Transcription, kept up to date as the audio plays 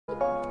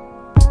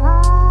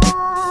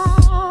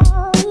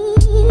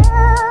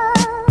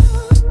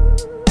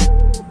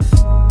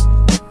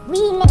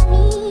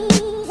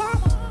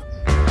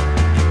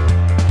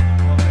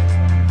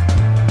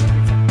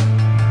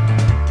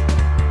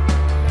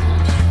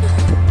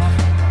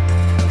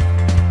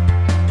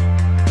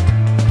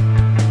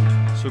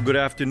Good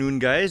afternoon,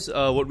 guys.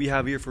 What we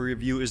have here for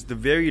review is the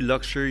very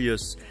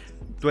luxurious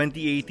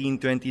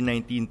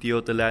 2018-2019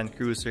 Toyota Land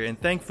Cruiser, and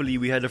thankfully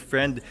we had a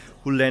friend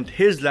who lent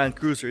his Land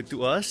Cruiser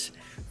to us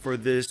for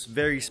this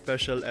very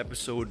special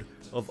episode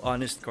of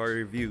Honest Car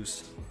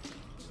Reviews.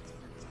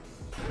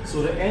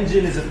 So the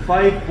engine is a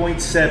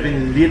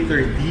 5.7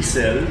 liter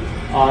diesel.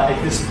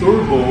 It is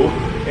turbo,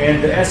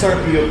 and the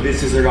SRP of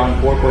this is around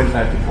 4.5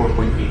 to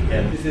 4.8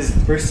 M. This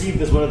is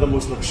perceived as one of the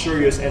most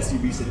luxurious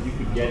SUVs that you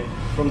could get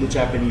from the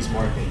Japanese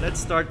market.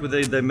 Let's start with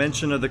the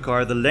dimension of the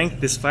car. The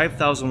length is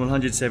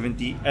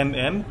 5,170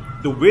 mm,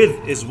 the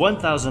width is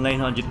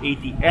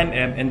 1,980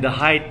 mm, and the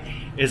height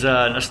is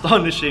an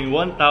astonishing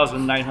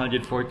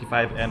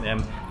 1,945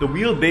 mm. The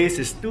wheelbase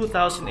is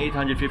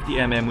 2,850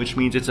 mm, which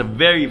means it's a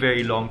very,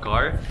 very long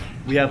car.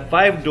 We have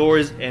 5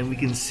 doors and we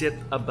can sit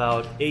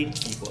about 8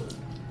 people.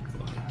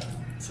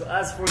 So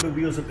as for the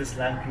wheels of this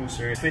Land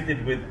Cruiser, it's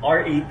fitted with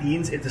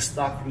R18s. It's a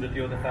stock from the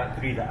Toyota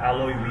factory, the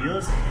alloy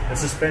wheels. The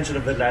suspension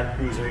of the Land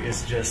Cruiser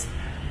is just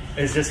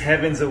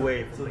heavens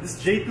away. So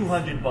this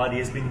J200 body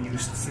has been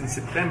used since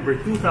September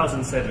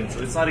 2007, so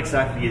it's not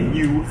exactly a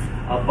new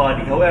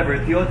body. However,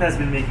 Toyota has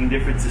been making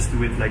differences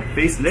to it, like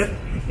facelift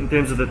in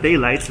terms of the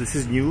taillights. This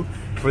is new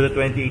for the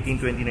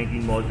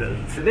 2018-2019 model.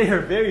 So they are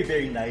very,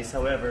 very nice,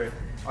 however,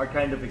 are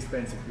kind of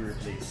expensive to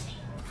replace.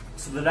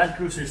 So the Land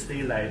Cruiser's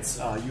taillights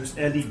use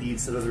LED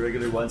instead of the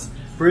regular ones.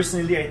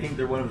 Personally, I think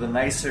they're one of the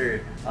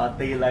nicer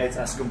taillights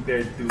as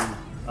compared to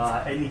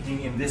anything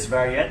in this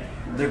variant.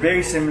 They're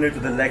very similar to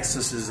the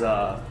Lexus's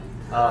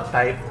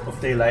type of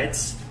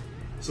taillights.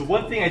 So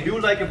one thing I do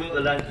like about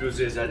the Land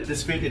Cruiser is that it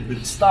is fitted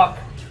with stock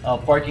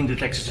parking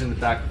detectors in the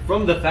back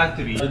from the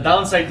factory. The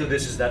downside to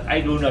this is that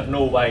I do not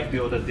know why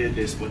Toyota did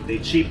this, but they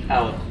cheaped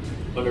out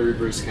on a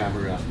reverse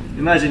camera.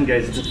 Imagine,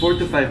 guys, it's a 4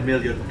 to 5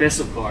 million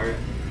peso car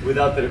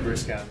without the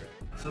reverse camera.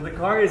 So the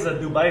car is a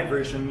Dubai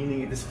version,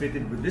 meaning it is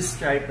fitted with this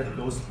stripe that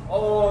goes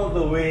all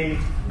the way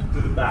to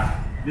the back.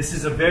 This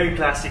is a very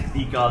classic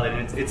decal,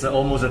 and it's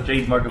almost a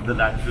trademark of the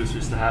Land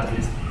Cruisers to have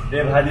this. They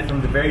have had it from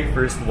the very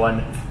first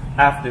one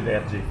after the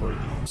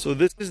FJ40. So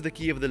this is the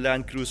key of the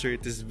Land Cruiser.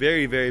 It is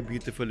very, very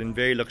beautiful and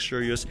very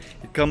luxurious.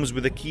 It comes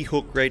with a key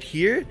hook right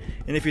here,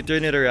 and if you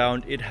turn it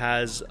around, it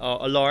has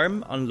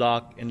alarm,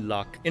 unlock, and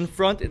lock. In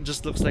front, it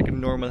just looks like a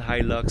normal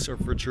Hilux or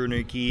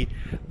Fortuner key,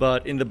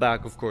 but in the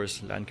back, of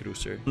course, Land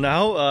Cruiser.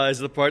 Now is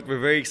the part we're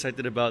very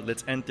excited about.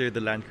 Let's enter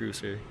the Land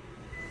Cruiser.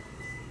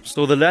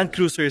 So the Land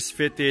Cruiser is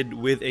fitted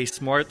with a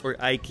smart or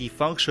iKey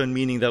function,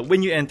 meaning that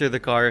when you enter the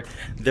car,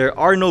 there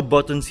are no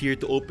buttons here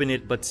to open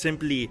it, but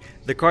simply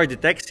the car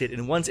detects it,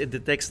 and once it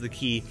detects the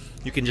key,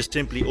 you can just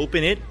simply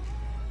open it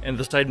and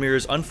the side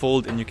mirrors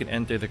unfold and you can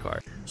enter the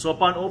car. So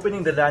upon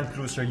opening the Land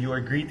Cruiser, you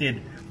are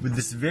greeted with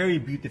this very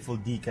beautiful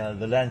decal,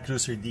 the Land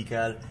Cruiser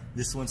decal.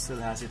 This one still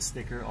has its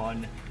sticker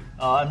on.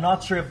 I'm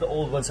not sure if the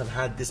old ones have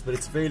had this, but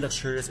it's very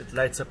luxurious. It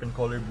lights up in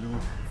color blue,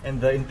 and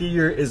the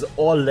interior is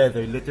all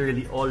leather,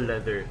 literally all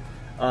leather.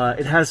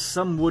 It has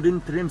some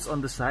wooden trims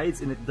on the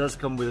sides, and it does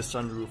come with a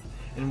sunroof,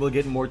 and we'll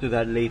get more to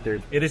that later.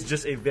 It is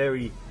just a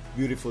very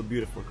beautiful,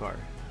 beautiful car.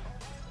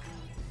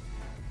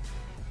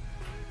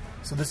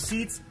 So the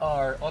seats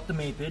are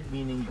automated,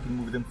 meaning you can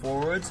move them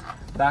forwards,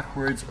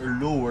 backwards, or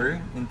lower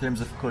in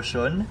terms of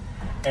cushion.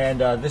 And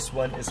this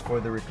one is for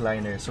the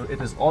recliner. So it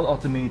is all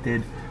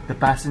automated, the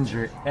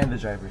passenger and the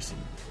driver's seat.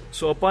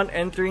 So upon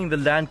entering the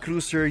Land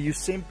Cruiser, you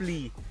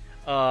simply,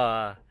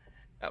 man,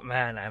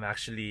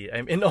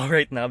 I'm in awe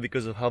right now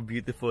because of how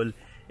beautiful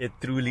it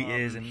truly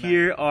is. And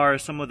here are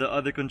some of the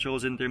other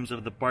controls in terms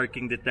of the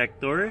parking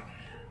detector,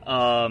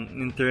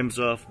 in terms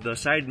of the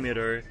side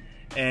mirror,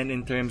 and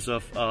in terms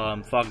of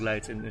fog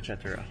lights and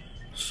etc.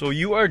 So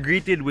you are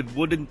greeted with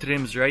wooden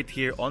trims right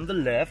here on the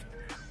left,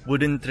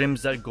 wooden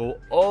trims that go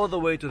all the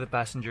way to the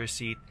passenger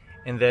seat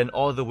and then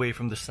all the way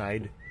from the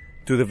side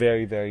to the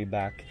very, very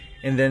back.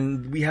 And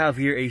then we have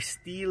here a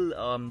steel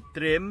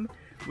trim,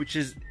 which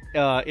is,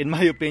 in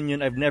my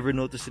opinion, I've never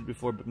noticed it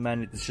before, but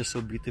man, it is just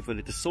so beautiful.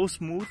 It is so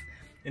smooth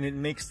and it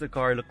makes the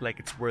car look like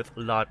it's worth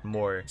a lot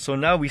more. So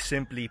now we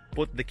simply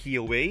put the key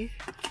away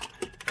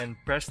and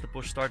press the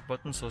push start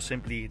button. So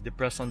simply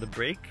depress on the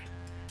brake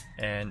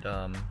and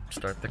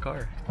start the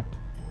car.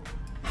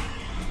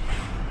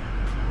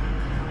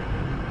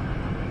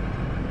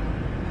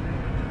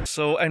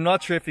 So I'm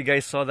not sure if you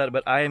guys saw that,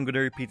 but I am going to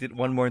repeat it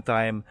one more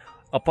time.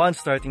 Upon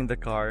starting the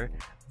car,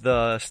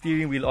 the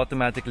steering wheel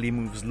automatically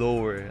moves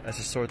lower as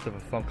a sort of a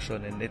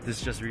function, and it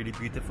is just really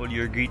beautiful.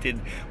 You're greeted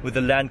with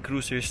the Land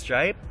Cruiser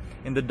stripe,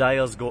 and the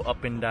dials go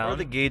up and down. For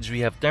the gauge,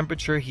 we have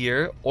temperature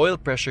here, oil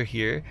pressure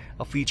here,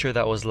 a feature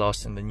that was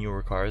lost in the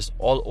newer cars.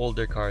 All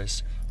older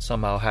cars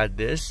somehow had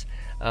this.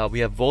 We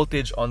have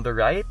voltage on the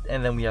right,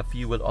 and then we have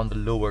fuel on the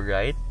lower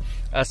right.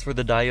 As for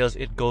the dials,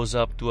 it goes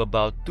up to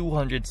about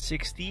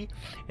 260,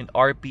 and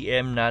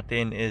RPM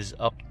natin is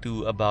up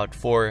to about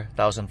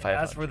 4,500.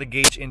 As for the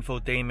gauge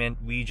infotainment,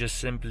 we just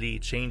simply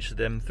change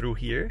them through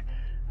here,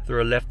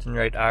 through a left and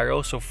right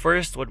arrow. So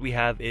first, what we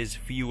have is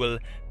fuel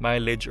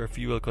mileage or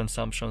fuel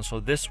consumption. So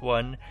this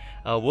one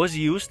was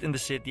used in the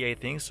city, I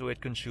think, so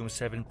it consumes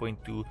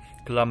 7.2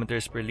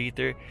 kilometers per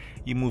liter.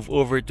 You move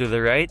over to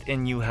the right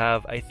and you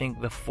have, I think,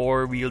 the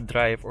 4-wheel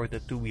drive or the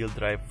 2-wheel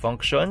drive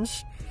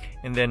functions.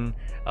 And then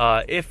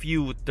if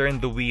you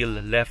turn the wheel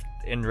left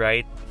and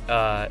right,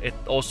 it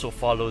also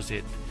follows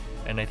it,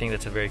 and I think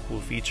that's a very cool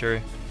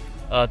feature.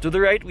 To the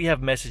right, we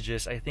have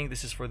messages. I think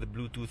this is for the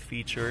Bluetooth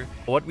feature.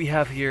 What we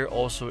have here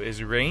also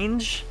is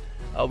range.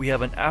 We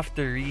have an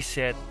after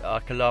reset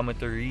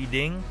kilometer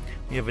reading.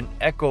 We have an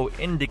echo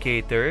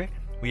indicator.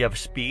 We have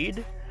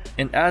speed.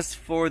 And as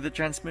for the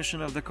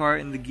transmission of the car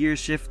and the gear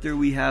shifter,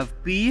 we have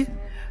P,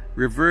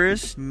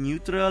 reverse,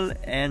 neutral,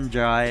 and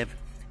drive.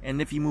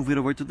 And if you move it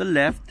over to the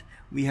left,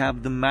 we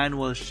have the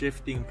manual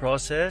shifting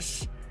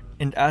process.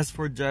 And as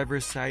for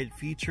driver's side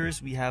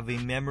features, we have a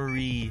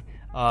memory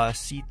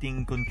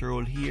seating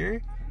control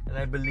here, and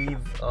I believe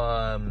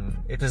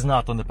it is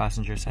not on the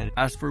passenger side.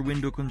 As for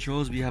window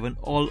controls, we have an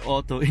all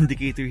auto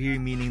indicator here,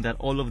 meaning that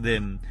all of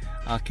them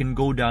can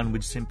go down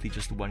with simply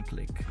just one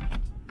click.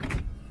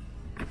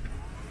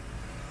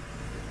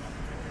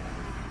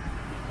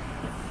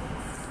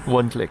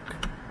 One click.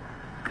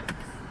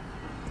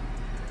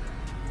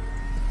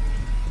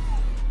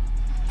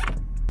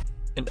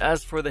 And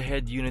as for the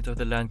head unit of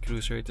the Land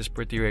Cruiser, it is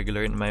pretty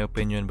regular in my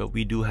opinion, but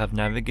we do have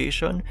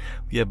navigation.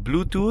 We have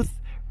Bluetooth,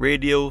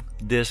 radio,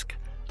 disc,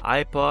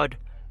 iPod,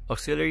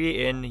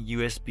 auxiliary in,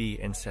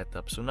 USB, and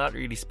setup. So not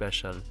really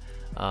special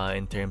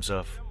in terms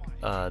of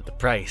the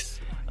price.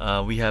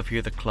 We have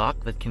here the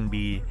clock that can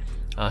be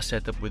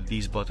set up with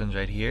these buttons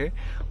right here.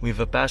 We have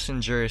a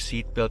passenger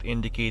seatbelt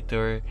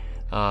indicator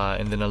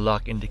and then a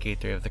lock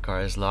indicator if the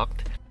car is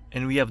locked.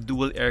 And we have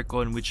dual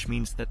aircon, which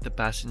means that the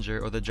passenger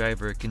or the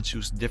driver can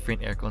choose different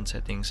aircon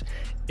settings.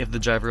 If the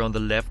driver on the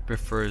left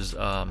prefers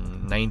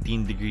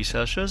 19 degrees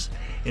Celsius,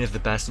 and if the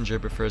passenger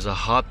prefers a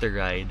hotter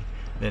ride,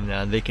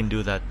 then they can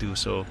do that too.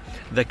 So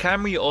the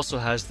Camry also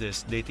has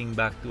this, dating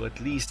back to at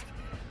least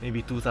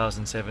maybe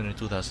 2007 or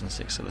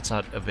 2006. So it's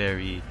not a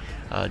very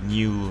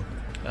new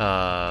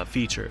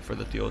feature for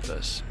the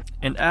Toyotas.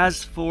 And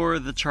as for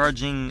the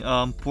charging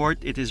port,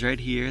 it is right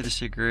here, the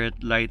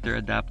cigarette lighter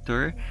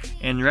adapter.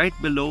 And right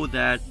below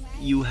that,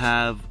 you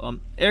have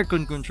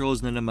aircon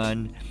controls na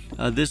naman.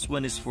 This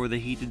one is for the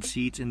heated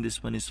seats and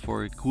this one is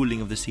for cooling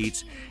of the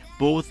seats.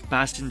 Both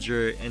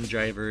passenger and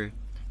driver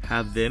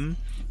have them.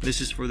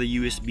 This is for the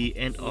USB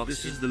and aux.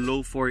 This is the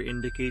low 4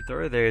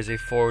 indicator. There is a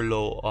 4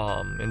 low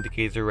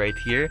indicator right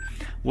here.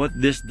 What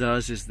this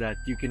does is that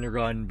you can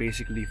run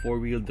basically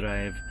 4-wheel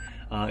drive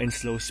in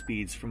slow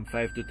speeds from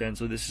 5 to 10.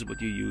 So this is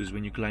what you use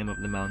when you climb up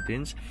the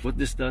mountains. What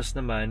this does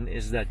naman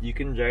is that you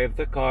can drive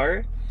the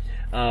car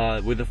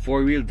with the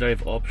 4-wheel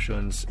drive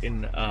options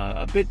in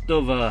a bit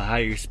of a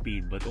higher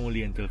speed, but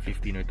only until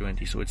 15 or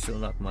 20. So it's still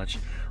not much,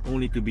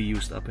 only to be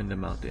used up in the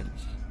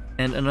mountains.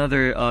 And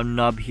another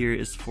knob here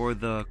is for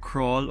the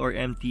crawl or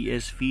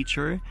MTS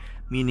feature,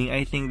 meaning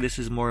I think this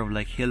is more of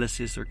like hill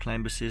assist or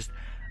climb assist.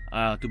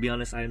 To be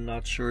honest, I'm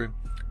not sure.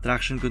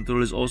 Traction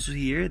control is also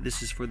here.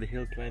 This is for the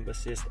hill climb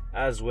assist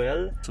as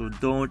well. So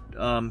don't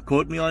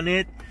quote me on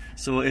it.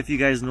 So if you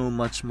guys know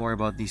much more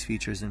about these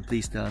features, then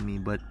please tell me.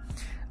 But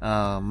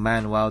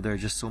man, wow, there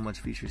are just so much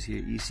features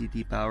here.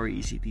 ECT power,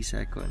 ECT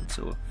second.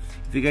 So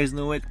if you guys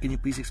know it, can you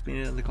please explain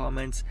it in the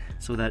comments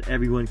so that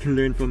everyone can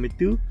learn from it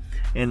too.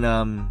 And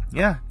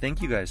yeah,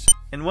 thank you guys.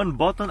 And one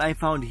button I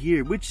found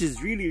here, which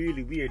is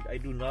really weird. I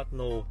do not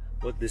know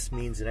what this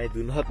means and I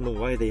do not know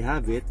why they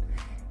have it.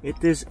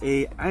 It is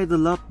a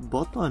idle up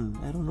button.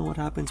 I don't know what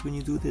happens when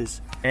you do this.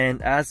 And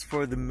as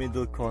for the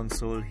middle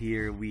console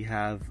here, we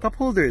have cup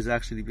holders.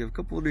 Actually, we have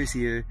cup holders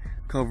here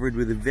covered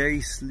with a very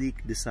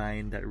sleek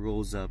design that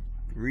rolls up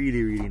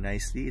really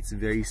nicely. It's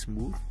very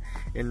smooth.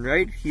 And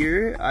right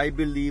here, I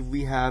believe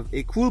we have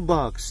a cool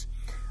box.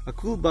 A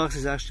cool box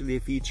is actually a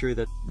feature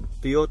that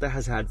Toyota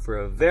has had for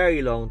a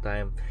very long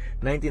time.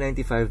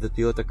 1995, the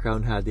Toyota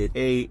Crown had it.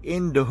 A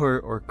indoor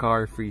or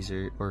car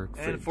freezer or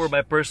fridge. And for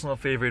my personal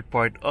favorite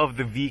part of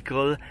the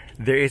vehicle,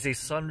 there is a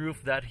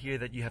sunroof here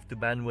that you have to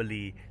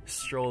manually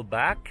stroll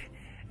back.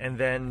 And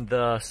then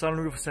the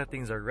sunroof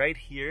settings are right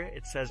here.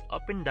 It says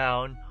up and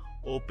down,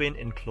 open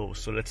and close.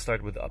 So let's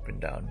start with up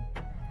and down.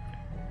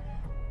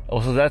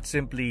 Also, that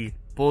simply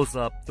pulls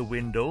up the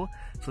window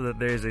so that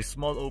there is a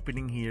small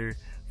opening here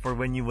for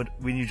when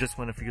you just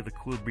want to feel the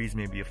cool breeze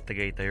maybe of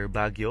Tagaytay or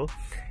Baguio,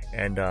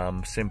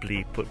 and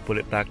simply pull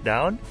it back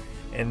down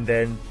and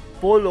then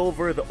pull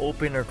over the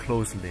open or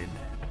close lid.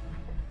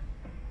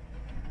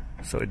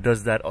 So it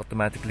does that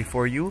automatically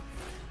for you.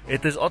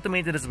 It is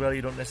automated as well.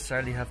 You don't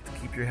necessarily have to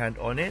keep your hand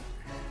on it.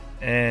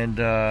 And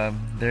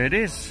there it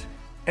is.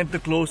 And to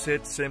close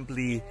it,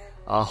 simply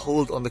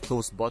hold on the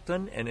close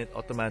button and it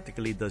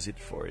automatically does it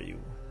for you.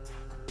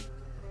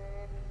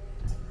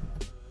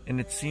 And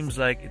it seems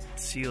like it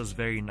seals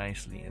very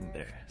nicely in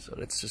there. So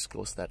let's just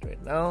close that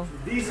right now.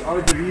 These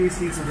are the rear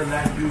seats of the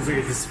Land Cruiser.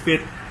 It is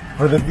fit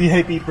for the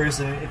VIP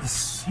person. It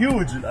is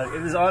huge.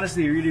 It is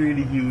honestly really,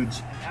 really huge.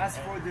 As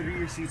for the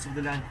rear seats of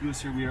the Land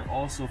Cruiser, we are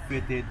also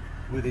fitted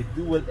with a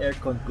dual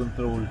aircon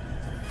control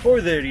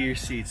for the rear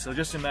seats. So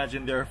just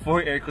imagine there are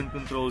 4 aircon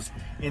controls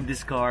in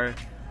this car.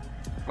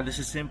 And this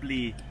is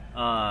simply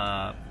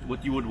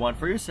what you would want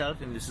for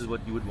yourself, and this is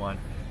what you would want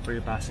for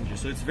your passenger.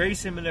 So it's very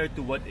similar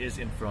to what is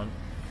in front.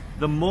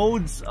 The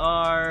modes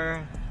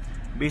are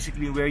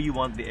basically where you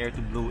want the air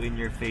to blow in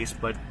your face,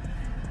 but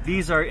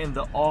these are in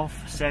the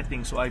off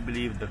setting, so I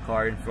believe the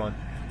car in front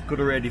could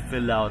already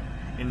fill out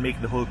and make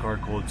the whole car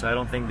cold. So I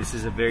don't think this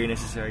is a very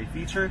necessary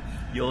feature.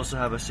 You also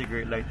have a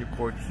cigarette lighter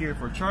port here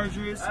for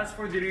chargers. As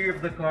for the rear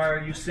of the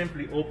car, you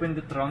simply open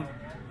the trunk.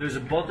 There's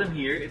a button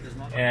here,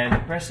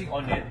 and pressing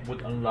on it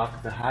would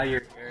unlock the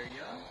higher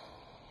area.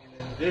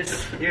 And then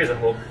here's a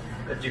hook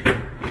that you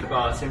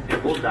can simply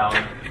hold down,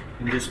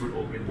 and this will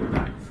open the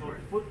back. So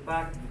to put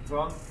back the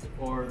trunk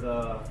or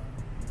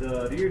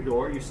the rear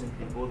door, you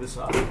simply pull this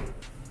up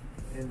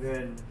and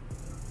then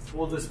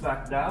pull this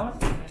back down.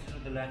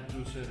 The Land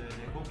Cruiser, the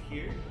hook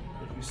here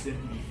that you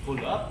simply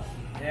pull up,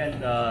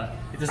 and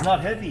it is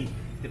not heavy.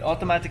 It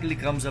automatically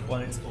comes up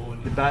on its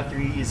own. The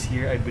battery is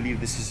here. I believe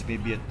this is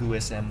maybe a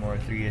 2SM or a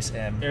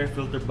 3SM. Air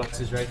filter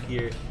box is right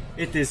here.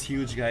 It is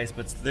huge, guys,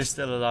 but there's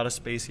still a lot of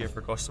space here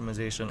for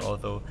customization,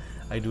 although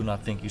I do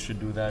not think you should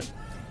do that.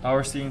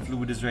 Power steering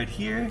fluid is right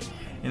here,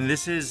 and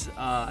this is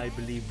I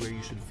believe where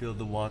you should fill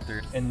the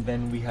water. And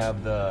then we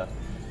have the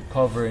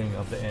covering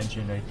of the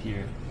engine right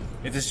here.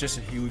 It is just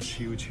a huge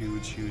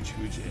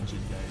engine,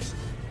 guys.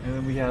 And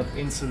then we have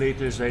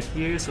insulators right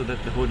here so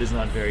that the hood is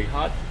not very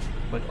hot,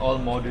 but all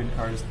modern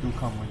cars do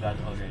come with that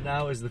already.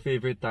 Now is the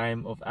favorite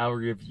time of our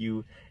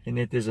review, and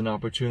it is an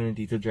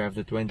opportunity to drive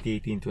the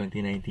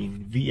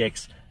 2018-2019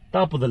 VX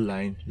top of the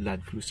line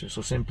Land Cruiser.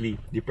 So simply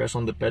you press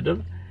on the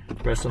pedal,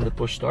 press on the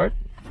push start,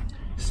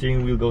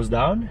 steering wheel goes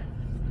down,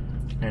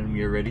 and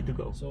we are ready to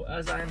go. So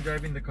as I am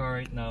driving the car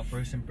right now,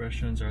 first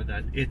impressions are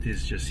that it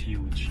is just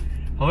huge.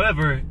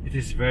 However, it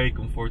is very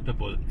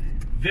comfortable,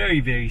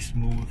 very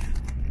smooth,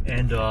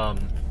 and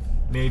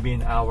maybe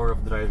an hour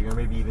of driving or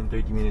maybe even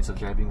 30 minutes of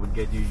driving would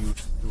get you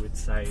used to its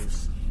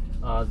size.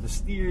 The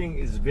steering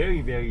is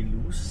very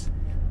loose.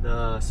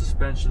 The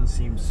suspension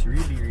seems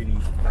really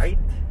tight,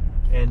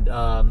 and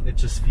it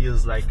just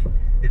feels like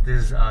it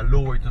is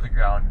lower to the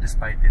ground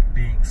despite it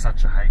being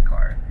such a high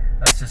car.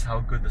 That's just how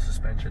good the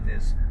suspension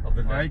is of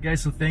the car. Alright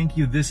guys, so thank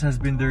you. This has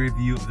been the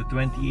review of the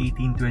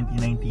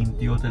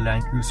 2018-2019 Toyota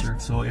Land Cruiser.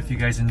 So if you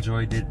guys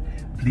enjoyed it,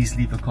 please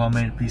leave a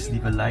comment, please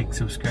leave a like,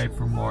 subscribe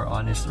for more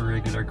honest or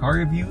regular car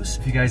reviews.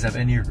 If you guys have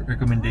any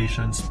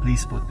recommendations,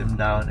 please put them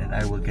down and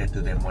I will get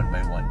to them one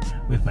by one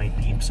with my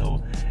team.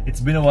 So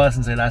it's been a while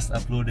since I last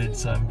uploaded,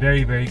 so I'm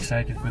very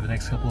excited for the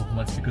next couple of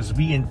months because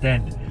we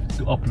intend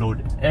to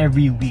upload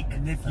every week.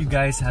 And if you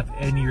guys have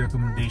any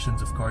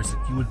recommendations of cars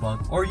that you would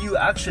want, or you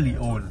actually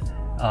own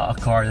a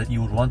car that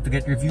you would want to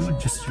get reviewed,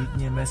 just shoot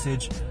me a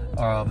message.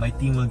 My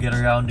team will get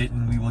around it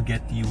and we will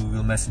get to you, we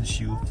will message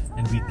you,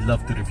 and we'd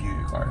love to review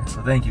your car.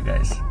 So thank you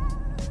guys.